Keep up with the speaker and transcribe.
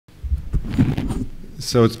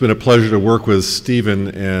So it's been a pleasure to work with Stephen,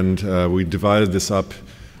 and we divided this up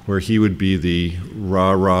where he would be the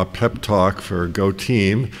rah-rah pep talk for Go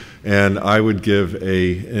Team, and I would give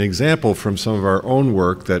an example from some of our own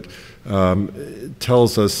work that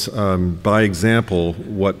tells us by example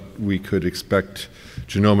what we could expect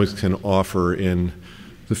genomics can offer in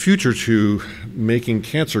the future to making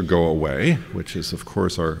cancer go away, which is of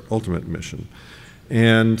course our ultimate mission.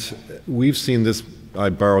 And we've seen this, I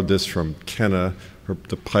borrowed this from Kenna,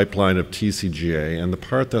 the pipeline of TCGA, and the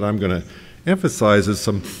part that I'm going to emphasize is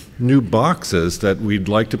some new boxes that we'd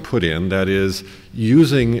like to put in, that is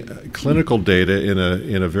using clinical data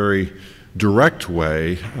in a very direct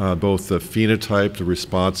way, both the phenotype, the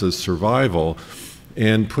responses, survival,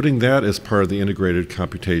 and putting that as part of the integrated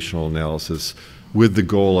computational analysis with the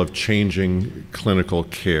goal of changing clinical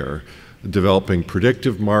care, developing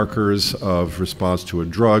predictive markers of response to a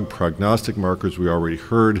drug, prognostic markers we already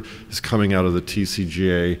heard is coming out of the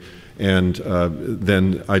TCGA, and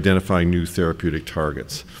then identifying new therapeutic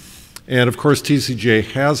targets. And of course, TCGA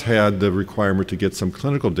has had the requirement to get some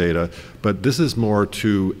clinical data, but this is more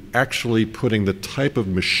to actually putting the type of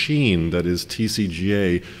machine that is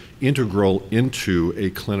TCGA integral into a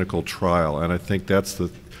clinical trial, and I think that's the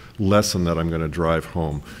lesson that I'm going to drive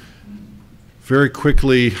home. Very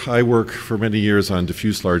quickly, I work for many years on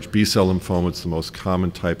diffuse large B-cell lymphoma. It's the most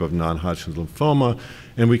common type of non-Hodgkin's lymphoma,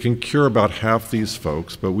 and we can cure about half these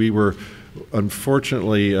folks, but we were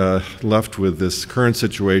unfortunately left with this current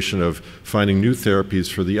situation of finding new therapies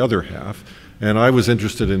for the other half, and I was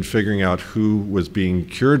interested in figuring out who was being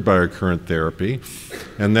cured by our current therapy,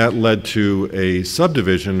 and that led to a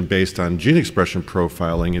subdivision based on gene expression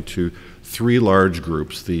profiling into three large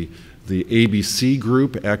groups. The ABC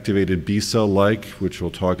group, activated B-cell-like, which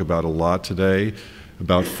we'll talk about a lot today,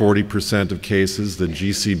 about 40% of cases. The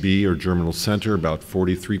GCB, or germinal center, about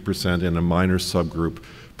 43%, and a minor subgroup,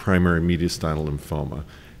 primary mediastinal lymphoma.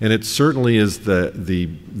 And it certainly is the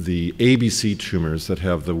ABC tumors that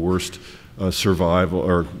have the worst survival,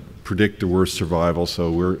 or predict the worst survival,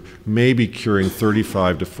 so we're maybe curing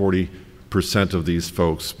 35 to 40% of these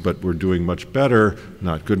folks, but we're doing much better,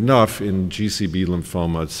 not good enough, in GCB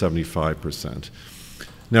lymphoma at 75%.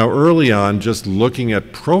 Now early on, just looking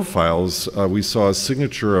at profiles, we saw a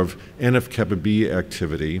signature of NF-kappa B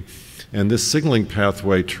activity, and this signaling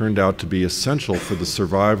pathway turned out to be essential for the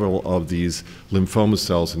survival of these lymphoma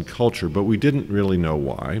cells in culture, but we didn't really know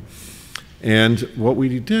why. And what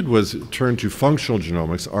we did was turn to functional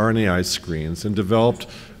genomics, RNAi screens, and developed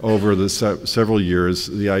over the several years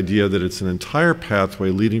the idea that it's an entire pathway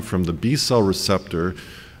leading from the B-cell receptor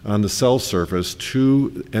on the cell surface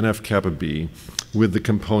to NF-kappa B with the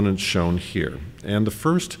components shown here. And the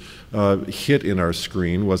first hit in our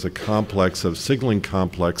screen was a complex of signaling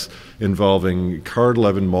complex involving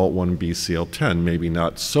CARD11, MALT1, BCL10, maybe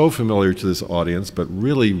not so familiar to this audience, but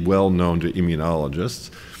really well known to immunologists.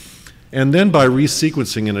 And then by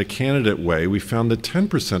resequencing in a candidate way, we found that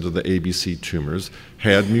 10% of the ABC tumors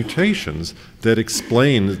had mutations that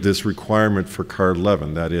explained this requirement for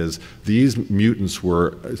CARD11. That is, these mutants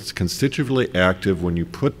were constitutively active. When you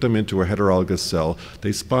put them into a heterologous cell,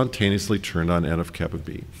 they spontaneously turned on NF-kappa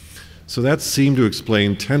B. So that seemed to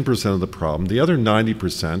explain 10% of the problem. The other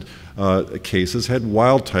 90% cases had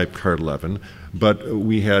wild-type CARD11, but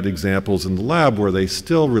we had examples in the lab where they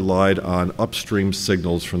still relied on upstream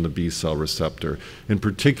signals from the B-cell receptor. In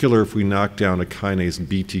particular, if we knocked down a kinase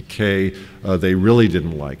BTK, they really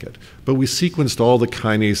didn't like it. But we sequenced all the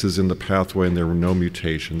kinases in the pathway and there were no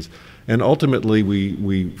mutations. And ultimately,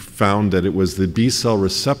 we found that it was the B-cell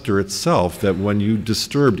receptor itself that when you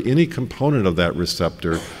disturbed any component of that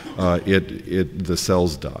receptor, the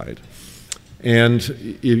cells died.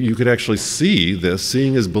 And you could actually see this.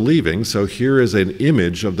 Seeing is believing. So here is an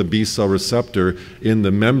image of the B-cell receptor in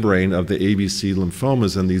the membrane of the ABC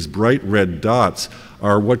lymphomas, and these bright red dots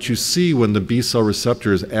are what you see when the B-cell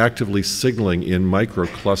receptor is actively signaling in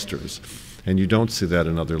microclusters. And you don't see that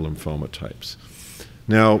in other lymphoma types.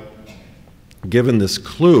 Now, given this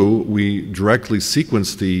clue, we directly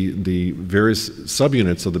sequenced the various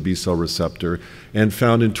subunits of the B-cell receptor and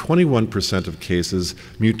found in 21% of cases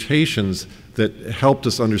mutations that helped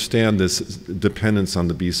us understand this dependence on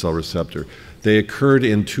the B-cell receptor. They occurred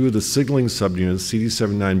in two of the signaling subunits,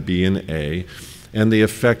 CD79B and A, and they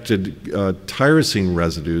affected tyrosine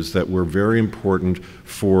residues that were very important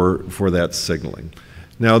for that signaling.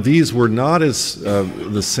 Now, these were not as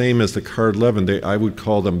the same as the CARD11. I would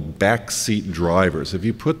call them backseat drivers. If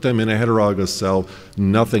you put them in a heterologous cell,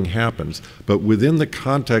 nothing happens. But within the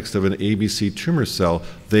context of an ABC tumor cell,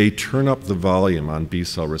 they turn up the volume on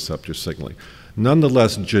B-cell receptor signaling.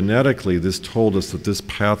 Nonetheless, genetically, this told us that this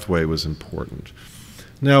pathway was important.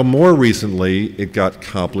 Now, more recently, it got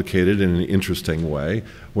complicated in an interesting way,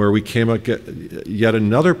 where we came up yet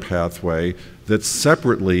another pathway that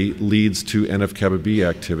separately leads to NF-kappa B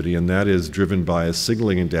activity, and that is driven by a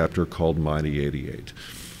signaling adapter called MyD88.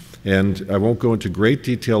 And I won't go into great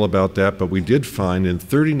detail about that, but we did find in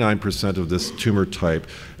 39% of this tumor type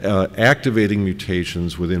activating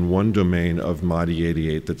mutations within one domain of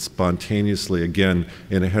MyD88 that spontaneously, again,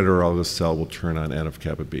 in a heterologous cell will turn on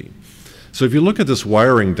NF-kappa B. So if you look at this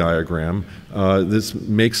wiring diagram, this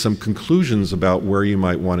makes some conclusions about where you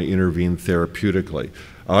might want to intervene therapeutically.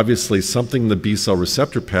 Obviously, something in the B-cell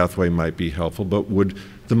receptor pathway might be helpful, but would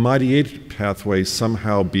the MyD88 pathway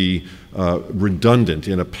somehow be redundant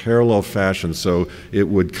in a parallel fashion so it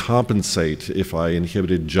would compensate if I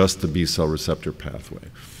inhibited just the B-cell receptor pathway?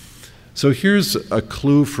 So here's a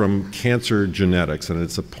clue from cancer genetics, and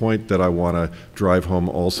it's a point that I want to drive home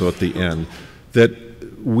also at the end, that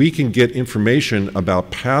we can get information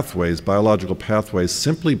about pathways, biological pathways,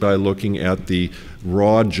 simply by looking at the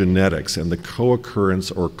raw genetics and the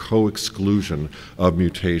co-occurrence or co-exclusion of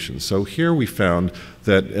mutations. So here we found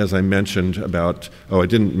that, as I mentioned about, I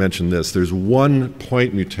didn't mention this, there's one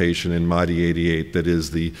point mutation in MyD88 that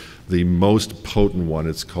is the most potent one.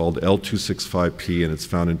 It's called L265P, and it's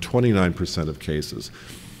found in 29% of cases.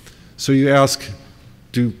 So you ask,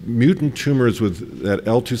 do mutant tumors with that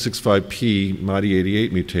L265P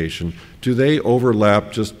MyD88 mutation, do they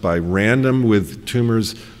overlap just by random with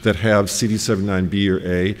tumors that have CD79B or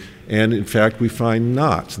A? And in fact, we find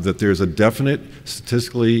not, that there's a definite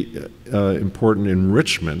statistically important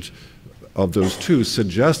enrichment of those two,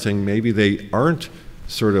 suggesting maybe they aren't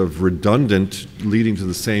sort of redundant, leading to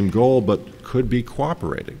the same goal, but could be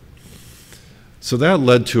cooperating. So that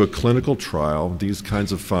led to a clinical trial, these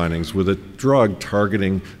kinds of findings, with a drug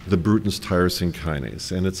targeting the Bruton's tyrosine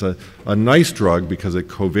kinase. And it's a nice drug because it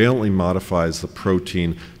covalently modifies the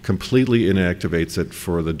protein, completely inactivates it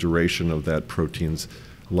for the duration of that protein's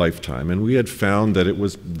lifetime. And we had found that it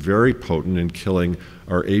was very potent in killing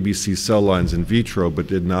our ABC cell lines in vitro, but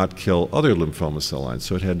did not kill other lymphoma cell lines.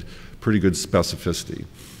 So it had pretty good specificity.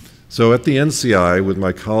 So at the NCI, with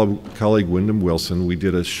my colleague Wyndham Wilson, we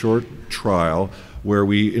did a short trial where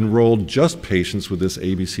we enrolled just patients with this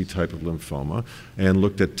ABC type of lymphoma and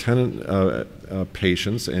looked at 10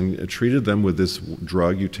 patients and treated them with this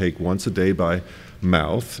drug you take once a day by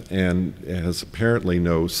mouth, and it has apparently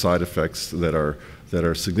no side effects that are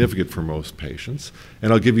significant for most patients.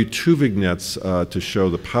 And I'll give you two vignettes to show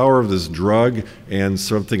the power of this drug and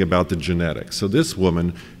something about the genetics. So this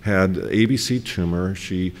woman had ABC tumor.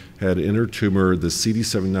 She had in her tumor the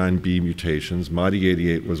CD79B mutations.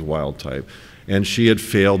 MyD88 was wild type. And she had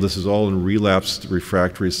failed, this is all in relapsed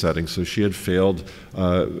refractory setting, so she had failed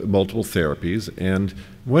multiple therapies and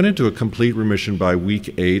went into a complete remission by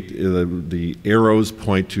week 8. The arrows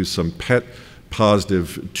point to some PET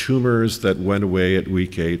positive tumors that went away at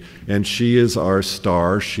week 8, and she is our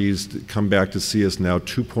star. She's come back to see us now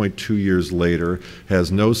 2.2 years later,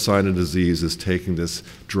 has no sign of disease, is taking this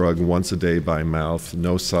drug once a day by mouth,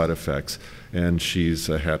 no side effects, and she's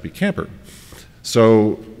a happy camper.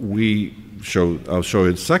 So I'll show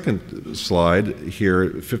you the second slide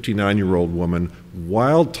here, 59-year-old woman,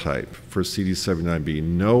 wild type for CD79B,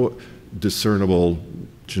 no discernible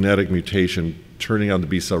genetic mutation turning on the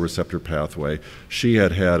B-cell receptor pathway. She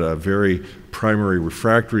had had a very primary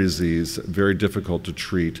refractory disease, very difficult to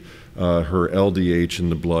treat. Her LDH in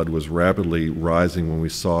the blood was rapidly rising when we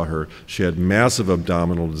saw her. She had massive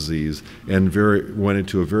abdominal disease and went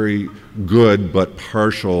into a very good but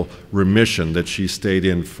partial remission that she stayed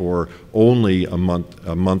in for only a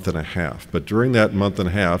month and a half. But during that month and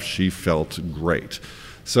a half, she felt great.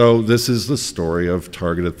 So this is the story of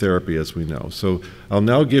targeted therapy, as we know. So I'll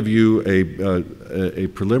now give you a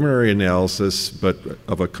preliminary analysis, but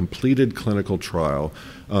of a completed clinical trial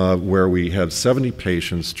where we had 70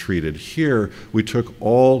 patients treated. Here, we took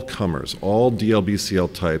all comers, all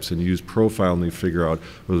DLBCL types, and used profiling to figure out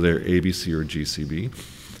whether they're ABC or GCB.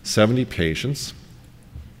 70 patients.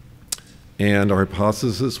 And our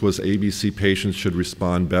hypothesis was ABC patients should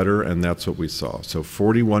respond better, and that's what we saw. So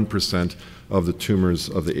 41% of the tumors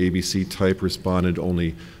of the ABC type responded,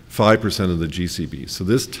 only 5% of the GCB. So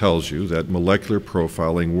this tells you that molecular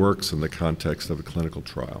profiling works in the context of a clinical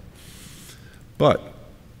trial.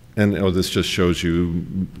 This just shows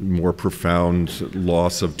you more profound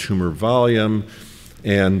loss of tumor volume,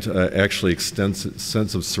 and actually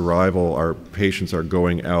extensive survival. Our patients are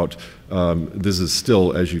going out. This is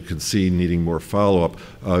still, as you can see, needing more follow-up,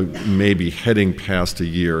 maybe heading past a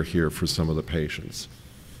year here for some of the patients.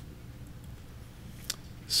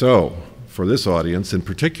 So for this audience in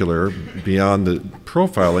particular, beyond the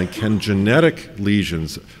profiling, can genetic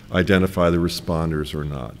lesions identify the responders or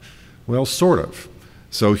not? Well, sort of.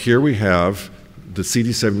 So here we have the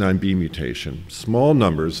CD79B mutation. Small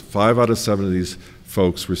numbers, 5 out of 7 of these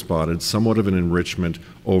folks responded, somewhat of an enrichment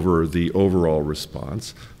over the overall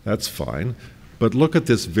response. That's fine. But look at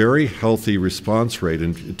this very healthy response rate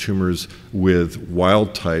in tumors with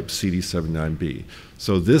wild-type CD79B.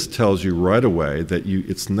 So this tells you right away that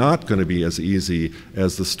it's not going to be as easy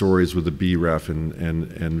as the stories with the BRAF and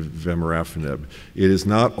vemurafenib. It is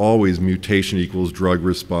not always mutation equals drug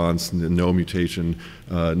response, no mutation,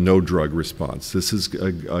 no drug response. This is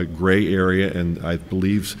a gray area, and I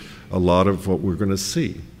believe a lot of what we're going to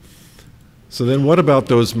see. So then what about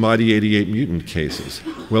those MYD88 mutant cases?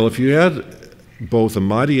 Well, if you had both a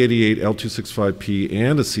MYD88 L265P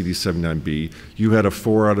and a CD79B, you had a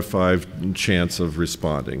 4 out of 5 chance of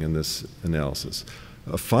responding in this analysis.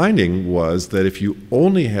 A finding was that if you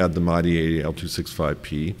only had the MYD88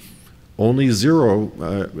 L265P, only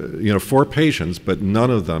 4 patients, but none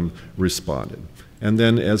of them responded. And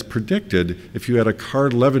then as predicted, if you had a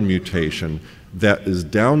CARD11 mutation that is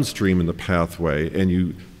downstream in the pathway and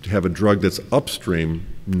you have a drug that's upstream,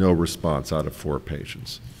 no response out of 4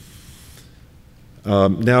 patients.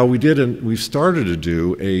 Now we've started to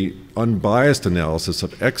do a unbiased analysis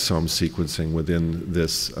of exome sequencing within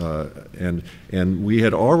this, and we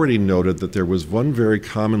had already noted that there was one very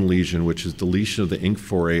common lesion, which is deletion of the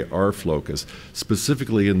INK4AR locus,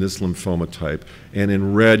 specifically in this lymphoma type. And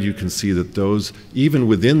in red, you can see that those, even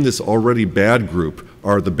within this already bad group,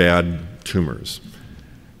 are the bad tumors.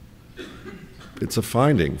 It's a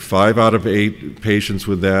finding. 5 out of 8 patients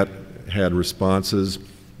with that had responses.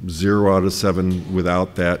 0 out of 7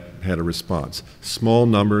 without that had a response. Small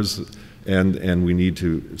numbers, and we need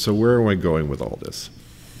to, so where am I going with all this?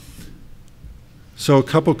 So a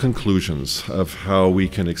couple conclusions of how we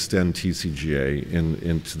can extend TCGA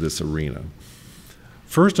into this arena.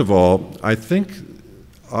 First of all, I think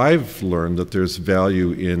I've learned that there's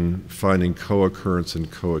value in finding co-occurrence and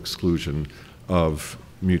co-exclusion of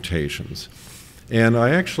mutations. And I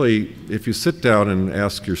actually, if you sit down and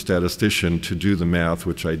ask your statistician to do the math,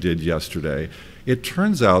 which I did yesterday, it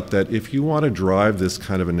turns out that if you want to drive this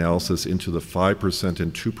kind of analysis into the 5%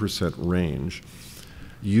 and 2% range,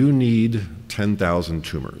 you need 10,000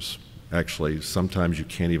 tumors. Actually, sometimes you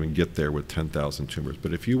can't even get there with 10,000 tumors.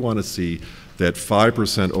 But if you want to see that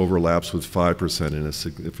 5% overlaps with 5% in a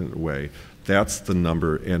significant way, that's the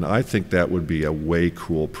number, and I think that would be a way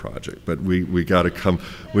cool project. But we got to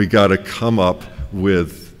come up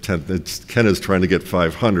with 10. Ken is trying to get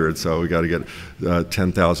 500, so we got to get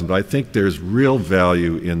 10,000. But I think there's real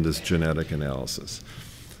value in this genetic analysis.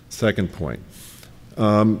 Second point.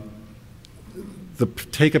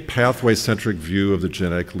 Take a pathway-centric view of the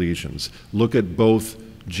genetic lesions. Look at both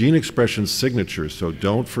gene expression signatures, so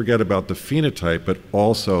don't forget about the phenotype, but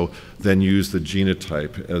also then use the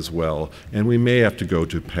genotype as well. And we may have to go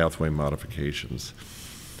to pathway modifications.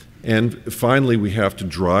 And finally, we have to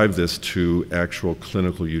drive this to actual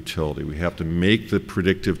clinical utility. We have to make the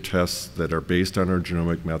predictive tests that are based on our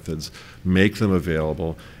genomic methods, make them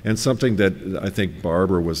available, and something that I think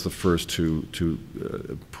Barbara was the first to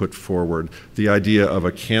put forward, the idea of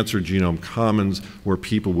a cancer genome commons where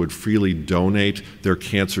people would freely donate their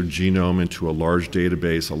cancer genome into a large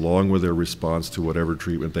database along with their response to whatever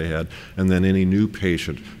treatment they had, and then any new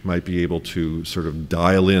patient might be able to sort of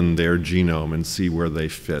dial in their genome and see where they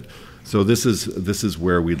fit. So this is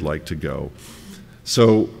where we'd like to go.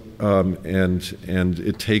 So and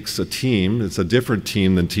it takes a team. It's a different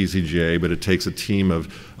team than TCGA, but it takes a team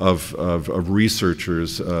of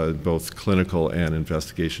researchers, both clinical and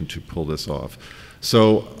investigation, to pull this off.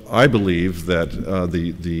 So I believe that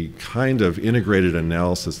the kind of integrated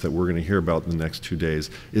analysis that we're going to hear about in the next 2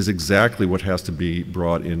 days is exactly what has to be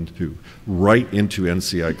brought right into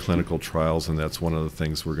NCI clinical trials, and that's one of the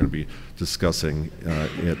things we're going to be discussing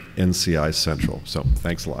at NCI Central. So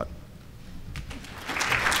thanks a lot.